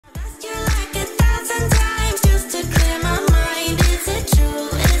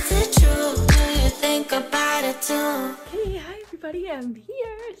everybody, I'm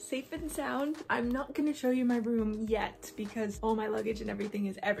here, safe and sound. I'm not gonna show you my room yet because all my luggage and everything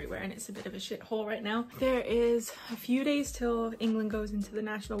is everywhere and it's a bit of a shithole right now. There is a few days till England goes into the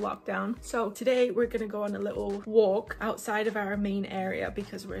national lockdown. So today we're gonna go on a little walk outside of our main area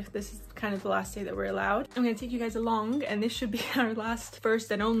because this is kind of the last day that we're allowed. I'm gonna take you guys along and this should be our last, first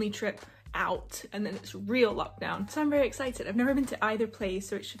and only trip out, and then it's real lockdown. So I'm very excited. I've never been to either place,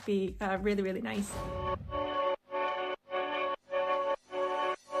 so it should be really, really nice.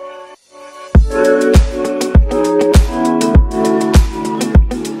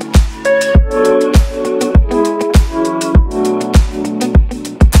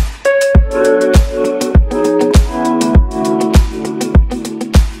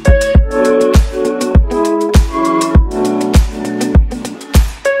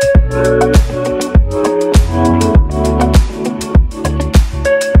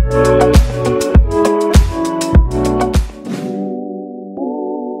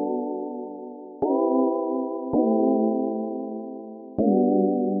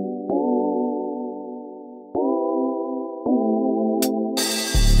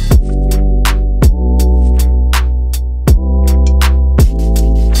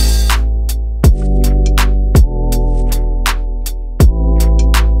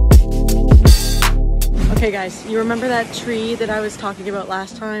 Okay guys, you remember that tree that I was talking about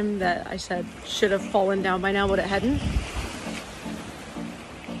last time that I said should have fallen down by now, but it hadn't?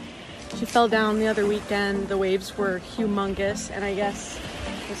 She fell down the other weekend. The waves were humongous and I guess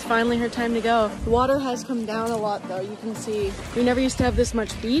it's finally her time to go. The water has come down a lot though. You can see we never used to have this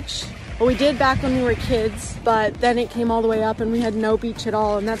much beach. Well, we did back when we were kids, but then it came all the way up and we had no beach at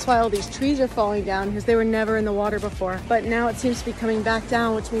all. And that's why all these trees are falling down because they were never in the water before. But now it seems to be coming back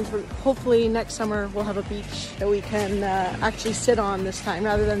down, which means hopefully next summer we'll have a beach that we can actually sit on this time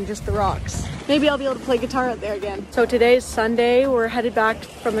rather than just the rocks. Maybe I'll be able to play guitar out there again. So today's Sunday. We're headed back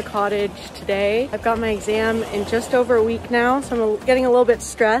from the cottage today. I've got my exam in just over a week now, so I'm getting a little bit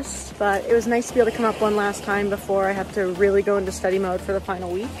stressed, but it was nice to be able to come up one last time before I have to really go into study mode for the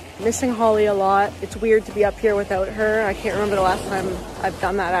final week. Missing Holly a lot. It's weird to be up here without her. I can't remember the last time I've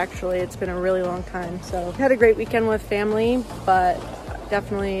done that actually. It's been a really long time. So had a great weekend with family, but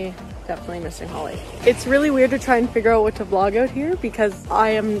definitely missing Holly. It's really weird to try and figure out what to vlog out here because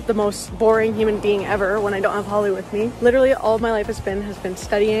I am the most boring human being ever when I don't have Holly with me. Literally all my life has been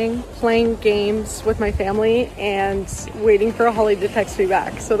studying, playing games with my family, and waiting for Holly to text me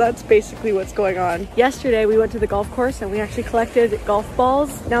back. So that's basically what's going on. Yesterday we went to the golf course and we actually collected golf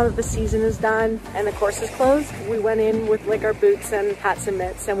balls. Now that the season is done and the course is closed, we went in with like our boots and hats and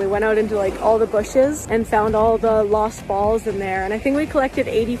mitts and we went out into like all the bushes and found all the lost balls in there, and I think we collected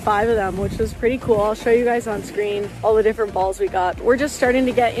 85 of them, which was pretty cool. I'll show you guys on screen all the different balls we got. We're just starting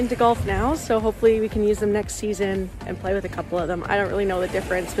to get into golf now, so hopefully we can use them next season and play with a couple of them. I don't really know the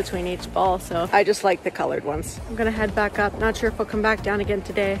difference between each ball, so I just like the colored ones. I'm gonna head back up. Not sure if I'll come back down again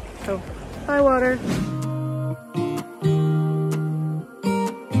today, so bye water.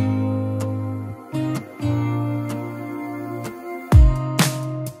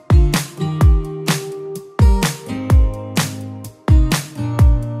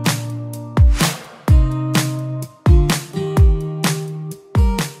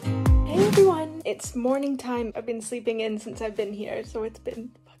 It's morning time. I've been sleeping in since I've been here, so it's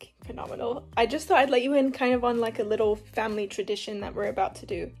been fucking phenomenal. I just thought I'd let you in kind of on like a little family tradition that we're about to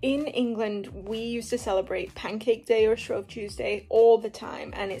do. In England, we used to celebrate Pancake Day or Shrove Tuesday all the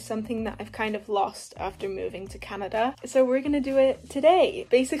time, and it's something that I've kind of lost after moving to Canada. So we're gonna do it today.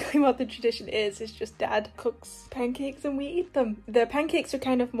 Basically what the tradition is just Dad cooks pancakes and we eat them. The pancakes are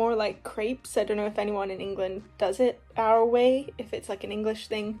kind of more like crepes. I don't know if anyone in England does it our way, if it's like an English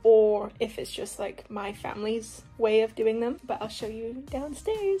thing or if it's just like my family's way of doing them, but I'll show you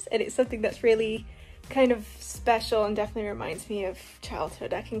downstairs. And it's something that's really kind of special and definitely reminds me of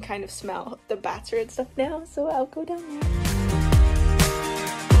childhood. I can kind of smell the batter and stuff now, so I'll go down there.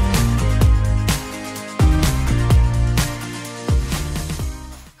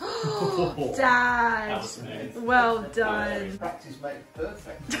 Dad, well done. Practice makes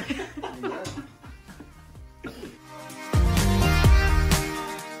perfect.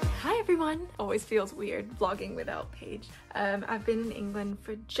 Hi everyone! Always feels weird vlogging without Paige. I've been in England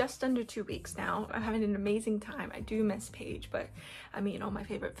for just under 2 weeks now. I'm having an amazing time. I do miss Paige, but I'm eating all my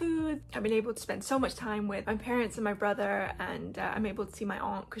favorite food. I've been able to spend so much time with my parents and my brother, and I'm able to see my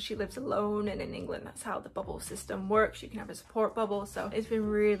aunt because she lives alone, and in England that's how the bubble system works. You can have a support bubble, so it's been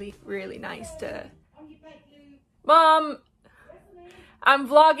really, really nice to... Mom! I'm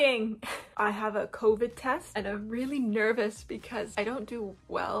vlogging! I have a COVID test and I'm really nervous because I don't do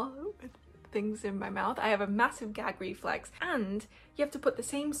well with things in my mouth. I have a massive gag reflex, and you have to put the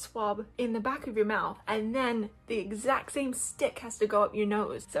same swab in the back of your mouth, and then the exact same stick has to go up your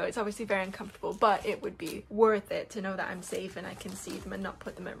nose. So it's obviously very uncomfortable, but it would be worth it to know that I'm safe and I can see them and not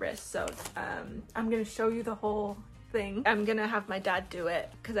put them at risk. So I'm gonna show you the whole thing. I'm gonna have my dad do it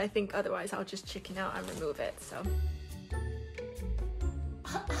because I think otherwise I'll just chicken out and remove it. So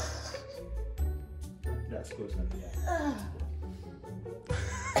that's close enough.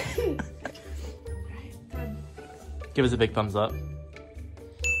 Yeah. Give us a big thumbs up.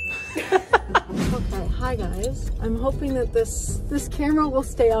 Okay, hi guys. I'm hoping that this camera will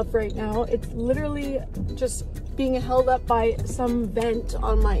stay up right now. It's literally just being held up by some vent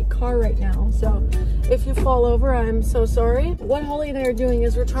on my car right now. So if you fall over, I'm so sorry. What Holly and I are doing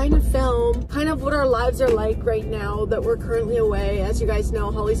is we're trying to film kind of what our lives are like right now that we're currently away. As you guys know,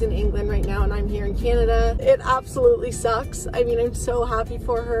 Holly's in England right now and I'm here in Canada. It absolutely sucks. I mean, I'm so happy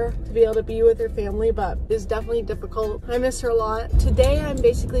for her to be able to be with her family, but it's definitely difficult. I miss her a lot. Today, I'm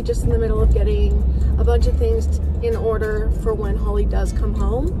basically just in the middle of getting a bunch of things in order for when Holly does come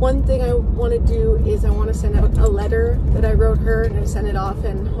home. One thing I want to do is I want to send out a letter that I wrote her and I send it off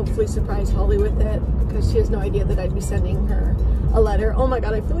and hopefully surprise Holly with it because she has no idea that I'd be sending her a letter. Oh my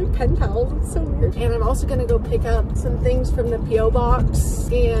god, I feel like pen pals. It's so weird. And I'm also gonna go pick up some things from the PO box,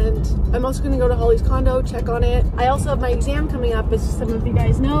 and I'm also gonna go to Holly's condo, check on it. I also have my exam coming up, as some of you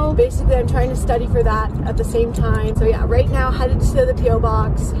guys know. Basically, I'm trying to study for that at the same time. So yeah, right now headed to the PO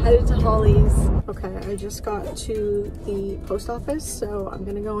box, headed to Holly's. Okay, I just got to the post office, so I'm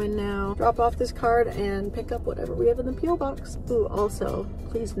gonna go in now, drop off this card, and pick up whatever we have in the PO box. Ooh, also,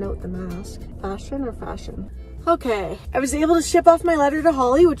 please note the mask. Fashion or fashion? Okay, I was able to ship off my letter to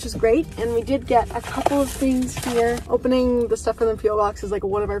Holly, which is great, and we did get a couple of things here. Opening the stuff from the PO box is like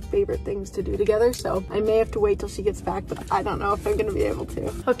one of our favorite things to do together, so I may have to wait till she gets back, but I don't know if I'm gonna be able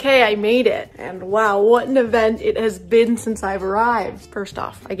to. Okay, I made it, and wow, what an event it has been since I've arrived. First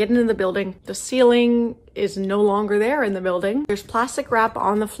off, I get into the building. The ceiling is no longer there in the building. There's plastic wrap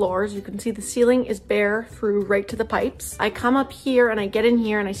on the floors. You can see the ceiling is bare through right to the pipes. I come up here and I get in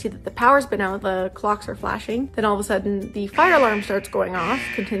here and I see that the power's been out, the clocks are flashing. Then all of a sudden the fire alarm starts going off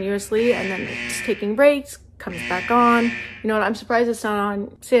continuously and then it's taking breaks, comes back on. You know what, I'm surprised it's not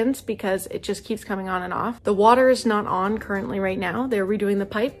on since because it just keeps coming on and off. The water is not on currently right now. They're redoing the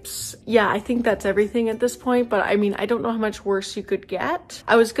pipes. Yeah, I think that's everything at this point, but I mean, I don't know how much worse you could get.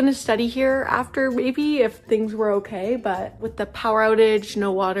 I was gonna study here after maybe if things were okay, but with the power outage,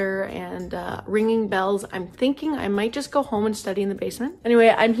 no water, and ringing bells, I'm thinking I might just go home and study in the basement. Anyway,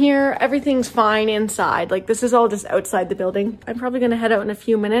 I'm here, everything's fine inside. Like this is all just outside the building. I'm probably gonna head out in a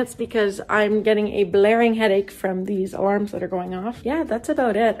few minutes because I'm getting a blaring headache from these alarms that are going off. Yeah, that's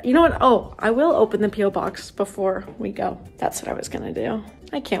about it. You know what? Oh, I will open the PO box before we go. That's what I was gonna do.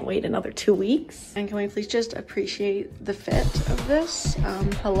 I can't wait another 2 weeks. And can we please just appreciate the fit of this?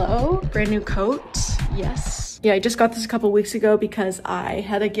 Hello, brand new coat, yes. Yeah, I just got this a couple weeks ago because I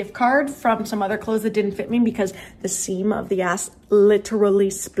had a gift card from some other clothes that didn't fit me because the seam of the ass literally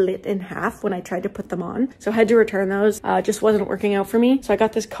split in half when I tried to put them on. So I had to return those, just wasn't working out for me. So I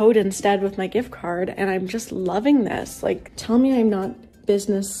got this coat instead with my gift card and I'm just loving this. Like, tell me I'm not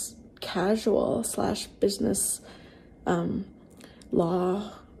business casual slash business,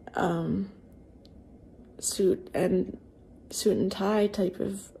 law, suit and tie type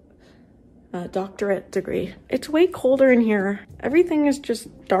of doctorate degree. It's way colder in here. Everything is just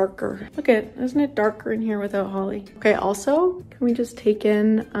darker. Look at, isn't it darker in here without Holly? Okay, also, can we just take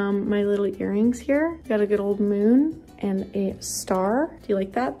in my little earrings here? Got a good old moon and a star. Do you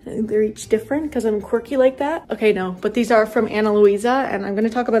like that? I think they're each different because I'm quirky like that. Okay, no, but these are from Ana Luisa and I'm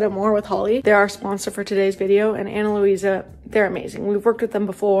gonna talk about it more with Holly. They're our sponsor for today's video, and Ana Luisa, they're amazing. We've worked with them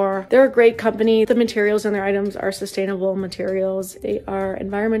before. They're a great company. The materials in their items are sustainable materials. They are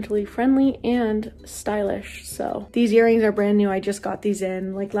environmentally friendly and stylish. So these earrings are brand new. I just got these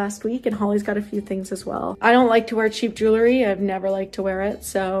in like last week and Holly's got a few things as well. I don't like to wear cheap jewelry. I've never liked to wear it.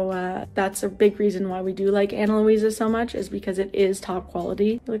 So that's a big reason why we do like Ana Luisa so much, is because it is top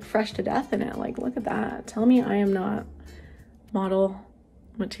quality. You look fresh to death in it. Like, look at that. Tell me I am not model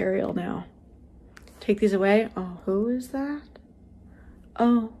material now. Take these away. Oh, who is that?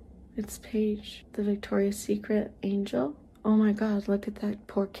 Oh, it's Paige, the Victoria's Secret angel. Oh my god, look at that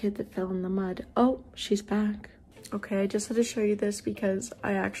poor kid that fell in the mud. Oh, she's back. Okay, I just had to show you this because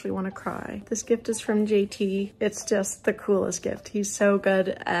I actually want to cry. This gift is from JT. It's just the coolest gift. He's so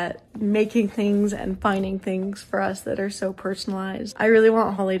good at making things and finding things for us that are so personalized. I really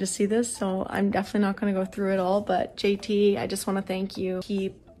want Holly to see this, so I'm definitely not going to go through it all, but JT, I just want to thank you.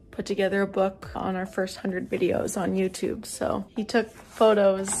 He put together a book on our first 100 videos on YouTube. So he took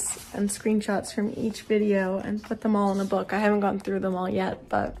photos and screenshots from each video and put them all in a book. I haven't gone through them all yet,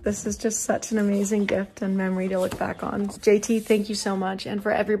 but this is just such an amazing gift and memory to look back on. JT, thank you so much. And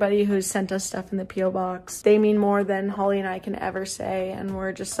for everybody who's sent us stuff in the PO box, they mean more than Holly and I can ever say. And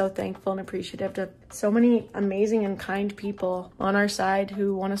we're just so thankful and appreciative to so many amazing and kind people on our side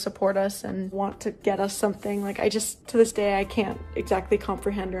who want to support us and want to get us something. Like, I just, to this day, I can't exactly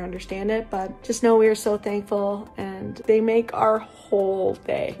comprehend or understand it, but just know we are so thankful and they make our whole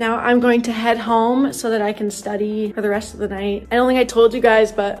day. Now I'm going to head home so that I can study for the rest of the night. I don't think I told you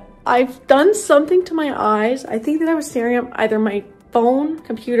guys, but I've done something to my eyes. I think that I was staring at either my phone,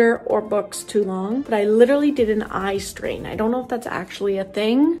 computer, or books too long, but I literally did an eye strain. I don't know if that's actually a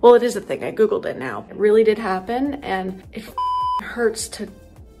thing. Well, it is a thing. I Googled it now. It really did happen, and it hurts to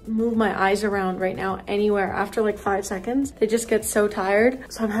move my eyes around right now anywhere. After like 5 seconds, they just get so tired.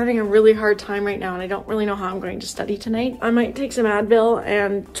 So I'm having a really hard time right now, and I don't really know how I'm going to study tonight. I might take some Advil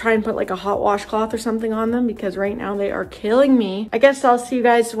and try and put like a hot washcloth or something on them, because right now they are killing me. I guess I'll see you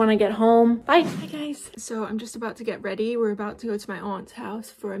guys when I get home. Bye. Hi guys. So I'm just about to get ready. We're about to go to my aunt's house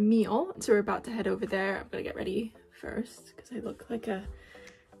for a meal. So we're about to head over there. I'm gonna get ready first because I look like a,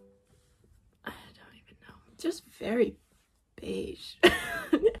 I don't even know, just very beige.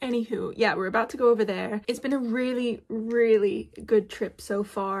 Anywho, yeah, we're about to go over there. It's been a really, really good trip so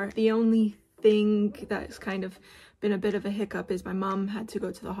far. The only thing that's kind of been a bit of a hiccup is my mom had to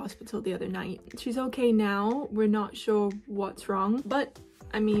go to the hospital the other night. She's okay now. We're not sure what's wrong, but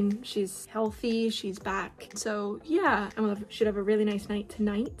I mean, she's healthy, she's back. So yeah, I should have a really nice night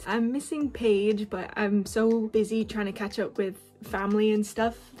tonight. I'm missing Paige, but I'm so busy trying to catch up with family and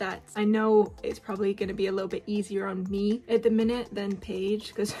stuff that I know it's probably going to be a little bit easier on me at the minute than Paige,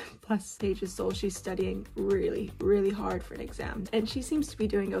 because plus Paige's soul, she's studying really, really hard for an exam, and she seems to be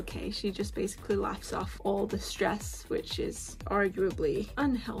doing okay. She just basically laughs off all the stress, which is arguably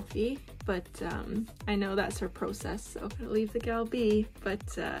unhealthy, but I know that's her process, so I'm gonna leave the gal be. But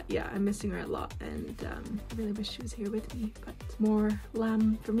yeah, I'm missing her a lot, and I really wish she was here with me, but more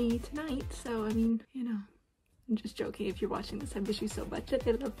lamb for me tonight. So I mean, you know, I'm just joking. If you're watching this, I miss you so much.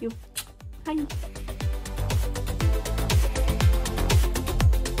 I love you. Bye.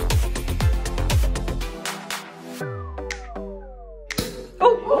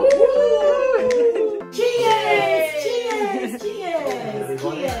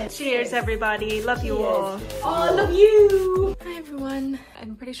 Cheers, everybody. Love you all. Oh, I love you. Hi, everyone.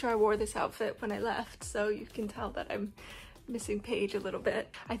 I'm pretty sure I wore this outfit when I left, so you can tell that I'm missing Paige a little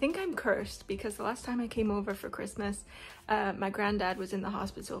bit. I think I'm cursed because the last time I came over for Christmas, my granddad was in the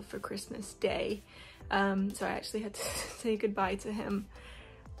hospital for Christmas Day. So I actually had to say goodbye to him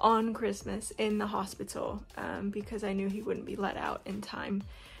on Christmas in the hospital because I knew he wouldn't be let out in time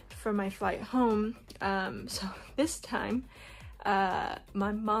for my flight home. So this time,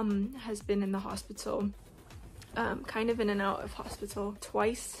 my mum has been in the hospital, kind of in and out of hospital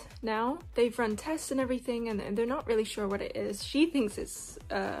twice now. They've run tests and everything, and they're not really sure what it is. She thinks it's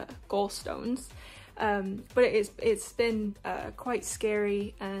gallstones, but it's been quite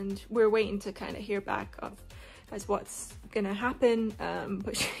scary, and we're waiting to kind of hear back as what's gonna happen.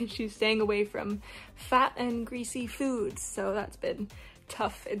 But she's staying away from fat and greasy foods, so that's been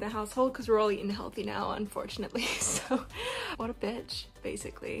tough in the household because we're all eating healthy now, unfortunately. So what a bitch,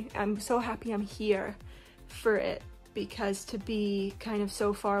 basically. I'm so happy I'm here for it, because to be kind of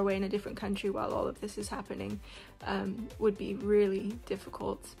so far away in a different country while all of this is happening would be really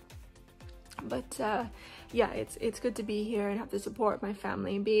difficult. But yeah, it's good to be here and have the support of my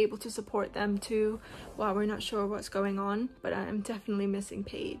family and be able to support them too while we're not sure what's going on. But I'm definitely missing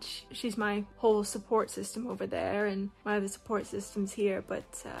Paige. She's my whole support system over there and my other support systems here,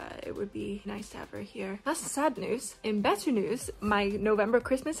 but it would be nice to have her here. That's the sad news. In better news, my November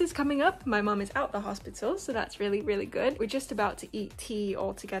Christmas is coming up. My mom is out the hospital, so that's really, really good. We're just about to eat tea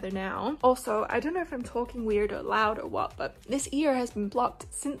all together now. Also, I don't know if I'm talking weird or loud or what, but this ear has been blocked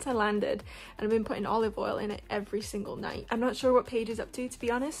since I landed, and I've been putting olive oil in it every single night. I'm not sure what Paige is up to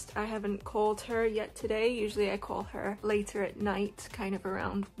be honest. I haven't called her yet today. Usually I call her later at night, kind of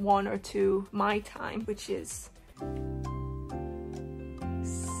around 1 or 2 my time, which is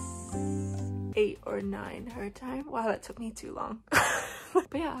 8 or 9 her time. Wow, that took me too long. But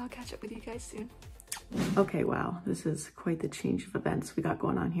yeah, I'll catch up with you guys soon. Okay, wow, this is quite the change of events we got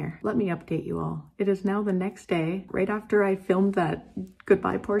going on here. Let me update you all. It is now the next day, right after I filmed that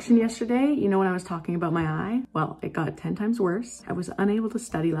goodbye portion yesterday. You know, when I was talking about my eye? Well, it got 10 times worse. I was unable to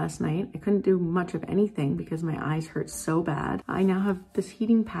study last night. I couldn't do much of anything because my eyes hurt so bad. I now have this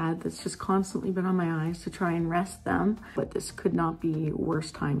heating pad that's just constantly been on my eyes to try and rest them, but this could not be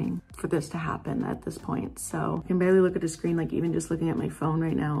worse timing for this to happen at this point. So I can barely look at the screen, like even just looking at my phone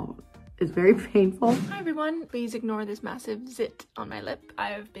right now is very painful. Hi everyone, please ignore this massive zit on my lip.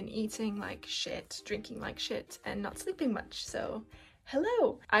 I've been eating like shit, drinking like shit, and not sleeping much, so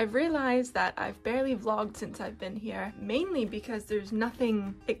hello! I've realized that I've barely vlogged since I've been here, mainly because there's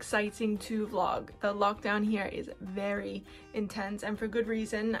nothing exciting to vlog. The lockdown here is very intense, and for good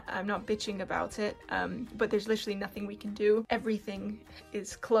reason. I'm not bitching about it, but there's literally nothing we can do. Everything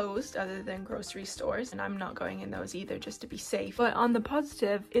is closed other than grocery stores, and I'm not going in those either just to be safe. But on the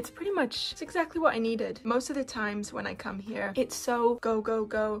positive, it's exactly what I needed. Most of the times when I come here, it's so go, go,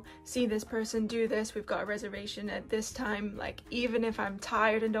 go, see this person, do this, we've got a reservation at this time. Like, even if I'm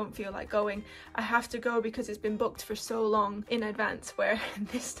tired and don't feel like going, I have to go because it's been booked for so long in advance, where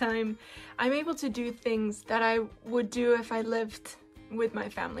this time I'm able to do things that I would do if I lived with my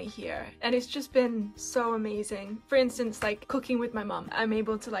family here, and it's just been so amazing. For instance, like cooking with my mum. I'm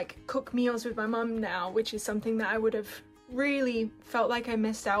able to like cook meals with my mum now, which is something that I would have really felt like I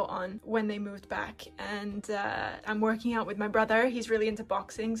missed out on when they moved back. And I'm working out with my brother. He's really into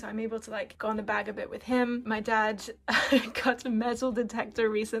boxing, so I'm able to like go on the bag a bit with him. My dad got a metal detector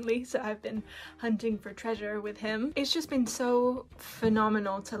recently, so I've been hunting for treasure with him. It's just been so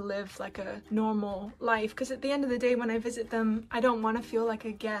phenomenal to live like a normal life, because at the end of the day when I visit them, I don't want to feel like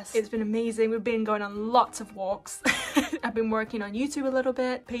a guest. It's been amazing. We've been going on lots of walks. I've been working on YouTube a little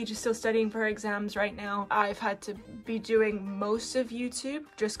bit. Paige is still studying for her exams right now. I've had to be doing most of YouTube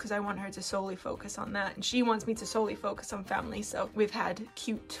just because I want her to solely focus on that, and she wants me to solely focus on family. So we've had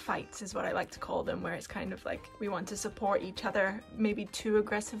cute fights, is what I like to call them, where it's kind of like we want to support each other maybe too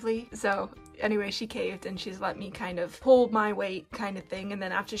aggressively. So anyway, she caved and she's let me kind of pull my weight kind of thing, and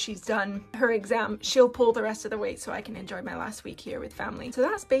then after she's done her exam, she'll pull the rest of the weight so I can enjoy my last week here with family. So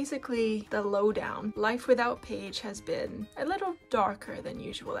that's basically the lowdown. Life without Paige has been a little darker than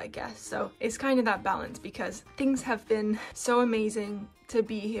usual, I guess. So it's kind of that balance, because things have been so amazing to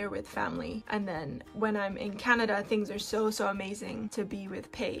be here with family, and then when I'm in Canada, things are so amazing to be with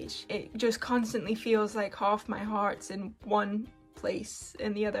Paige. It just constantly feels like half my heart's in one place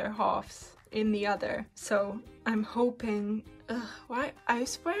and the other half's in the other. So I'm hoping, why? I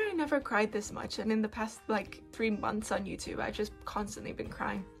swear I never cried this much, and in the past like 3 months on YouTube, I've just constantly been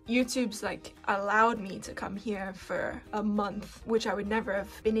crying. YouTube's like allowed me to come here for a month, which I would never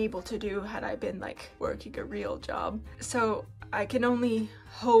have been able to do had I been like working a real job. So I can only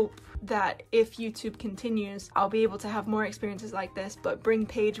hope that if YouTube continues, I'll be able to have more experiences like this, but bring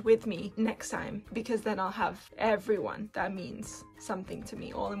Paige with me next time, because then I'll have everyone that means something to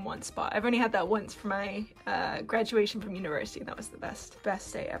me all in one spot. I've only had that once for my graduation from university, and that was the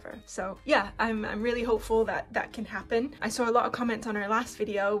best day ever. So yeah, I'm really hopeful that that can happen. I saw a lot of comments on our last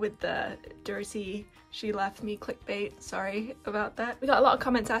video with the dirty "she left me" clickbait. Sorry about that. We got a lot of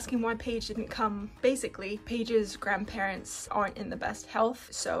comments asking why Paige didn't come. Basically, Paige's grandparents aren't in the best health,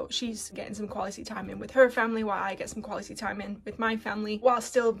 so she's getting some quality time in with her family while I get some quality time in with my family, while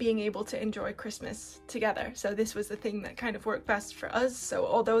still being able to enjoy Christmas together. So this was the thing that kind of worked best for us. So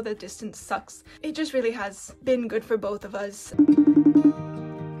although the distance sucks, it just really has been good for both of us.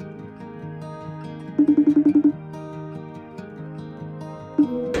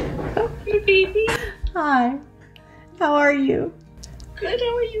 Hey baby. Hi, how are you? Good,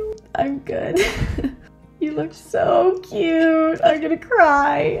 how are you? I'm good. You look so cute. I'm gonna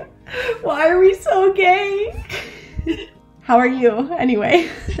cry. Why are we so gay? How are you anyway?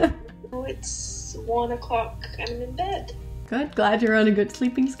 Oh, it's 1 o'clock. I'm in bed. Good, glad you're on a good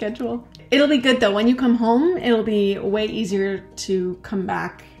sleeping schedule. It'll be good though. When you come home, it'll be way easier to come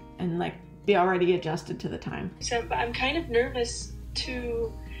back and like be already adjusted to the time. So, but I'm kind of nervous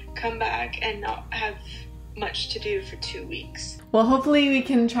to come back and not have much to do for 2 weeks. Well, hopefully we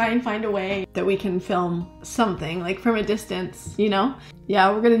can try and find a way that we can film something like from a distance, you know?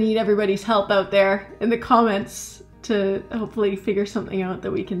 Yeah, we're gonna need everybody's help out there in the comments to hopefully figure something out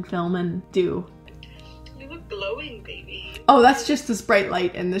that we can film and do. You look glowing, baby. Oh, that's just this bright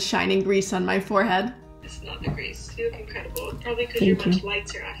light and this shining grease on my forehead. It's not the grease. You look incredible. Probably because you're much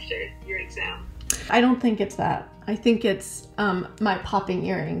lighter after your exam. I don't think it's that. I think it's my popping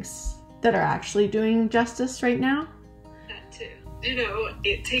earrings that are actually doing justice right now. That too. You know,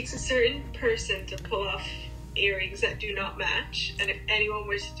 it takes a certain person to pull off earrings that do not match, and if anyone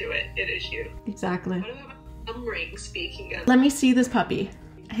were to do it, it is you. Exactly. What about my thumb ring, speaking of? Let me see this puppy.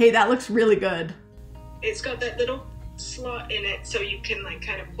 Hey, that looks really good. It's got that little slot in it so you can like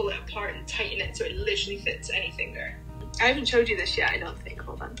kind of pull it apart and tighten it so it literally fits any finger. I haven't showed you this yet, I don't think.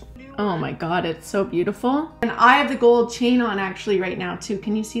 Hold on. Oh my god, it's so beautiful. And I have the gold chain on actually right now too.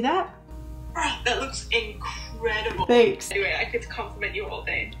 Can you see that? That looks incredible. Thanks. Anyway, I could compliment you all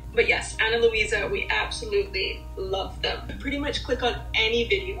day. But yes, Ana Luisa, we absolutely love them. Pretty much click on any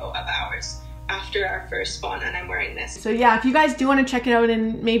video of ours after our first spawn, and I'm wearing this. So yeah, if you guys do want to check it out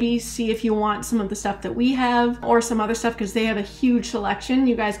and maybe see if you want some of the stuff that we have or some other stuff, because they have a huge selection,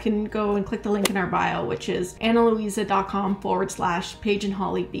 you guys can go and click the link in our bio, which is analuisa.com/Paige and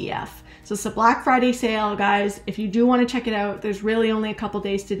Holly BF. So it's a Black Friday sale, guys. If you do want to check it out, there's really only a couple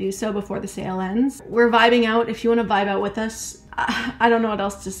days to do so before the sale ends. We're vibing out. If you want to vibe out with us, I don't know what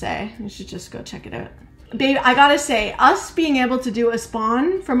else to say. You should just go check it out. Babe, I gotta say, us being able to do a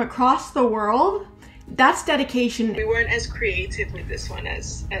spawn from across the world, that's dedication. We weren't as creative with this one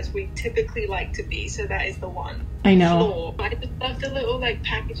as we typically like to be, so that is the one. I know. Floor. I just love the little like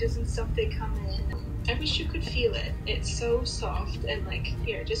packages and stuff they come in. I wish you could feel it. It's so soft and like,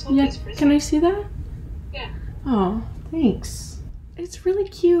 here, just hold this for a second. Can I see that? Yeah. Oh, thanks. It's really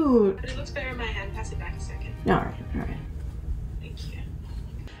cute. But it looks better in my hand. Pass it back a second. Alright, alright. Thank you.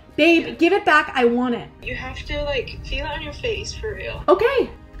 Babe, give it back. I want it. You have to like feel it on your face for real. Okay,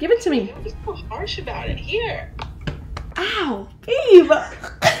 give it to me. Don't be so harsh about it. Here. Ow, babe.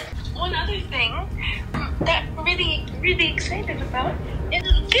 One other thing that I'm really excited about is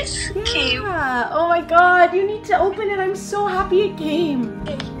this cube. Yeah. Oh my god, you need to open it. I'm so happy it came.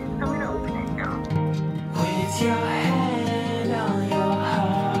 Okay, I'm gonna open it now. With your hand on your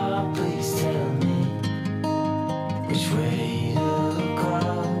heart, please tell me which way to go.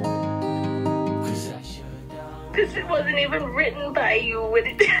 Because it wasn't even written by you with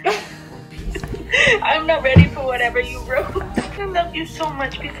it. I'm not ready for whatever you wrote. I love you so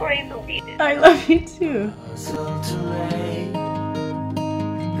much before I even read it. I love you too.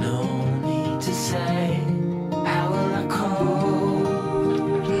 No need to say, how will I call?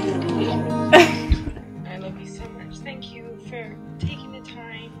 I love you so much. Thank you for taking the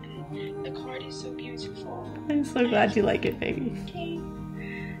time. And the card is so beautiful. I'm so glad you like it, baby. Okay.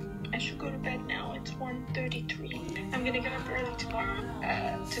 I should go to bed now. It's 1:33. I'm gonna get up early tomorrow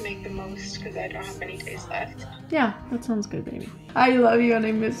to make the most because I don't have many days left. Yeah, that sounds good, baby. I love you and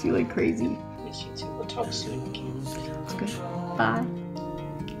I miss you like crazy. Miss you too. We'll talk soon. It's good. Bye.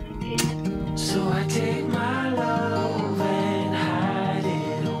 Okay. So I take my love and hide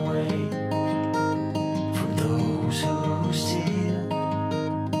it away from those who steal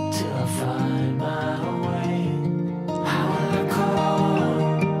till I find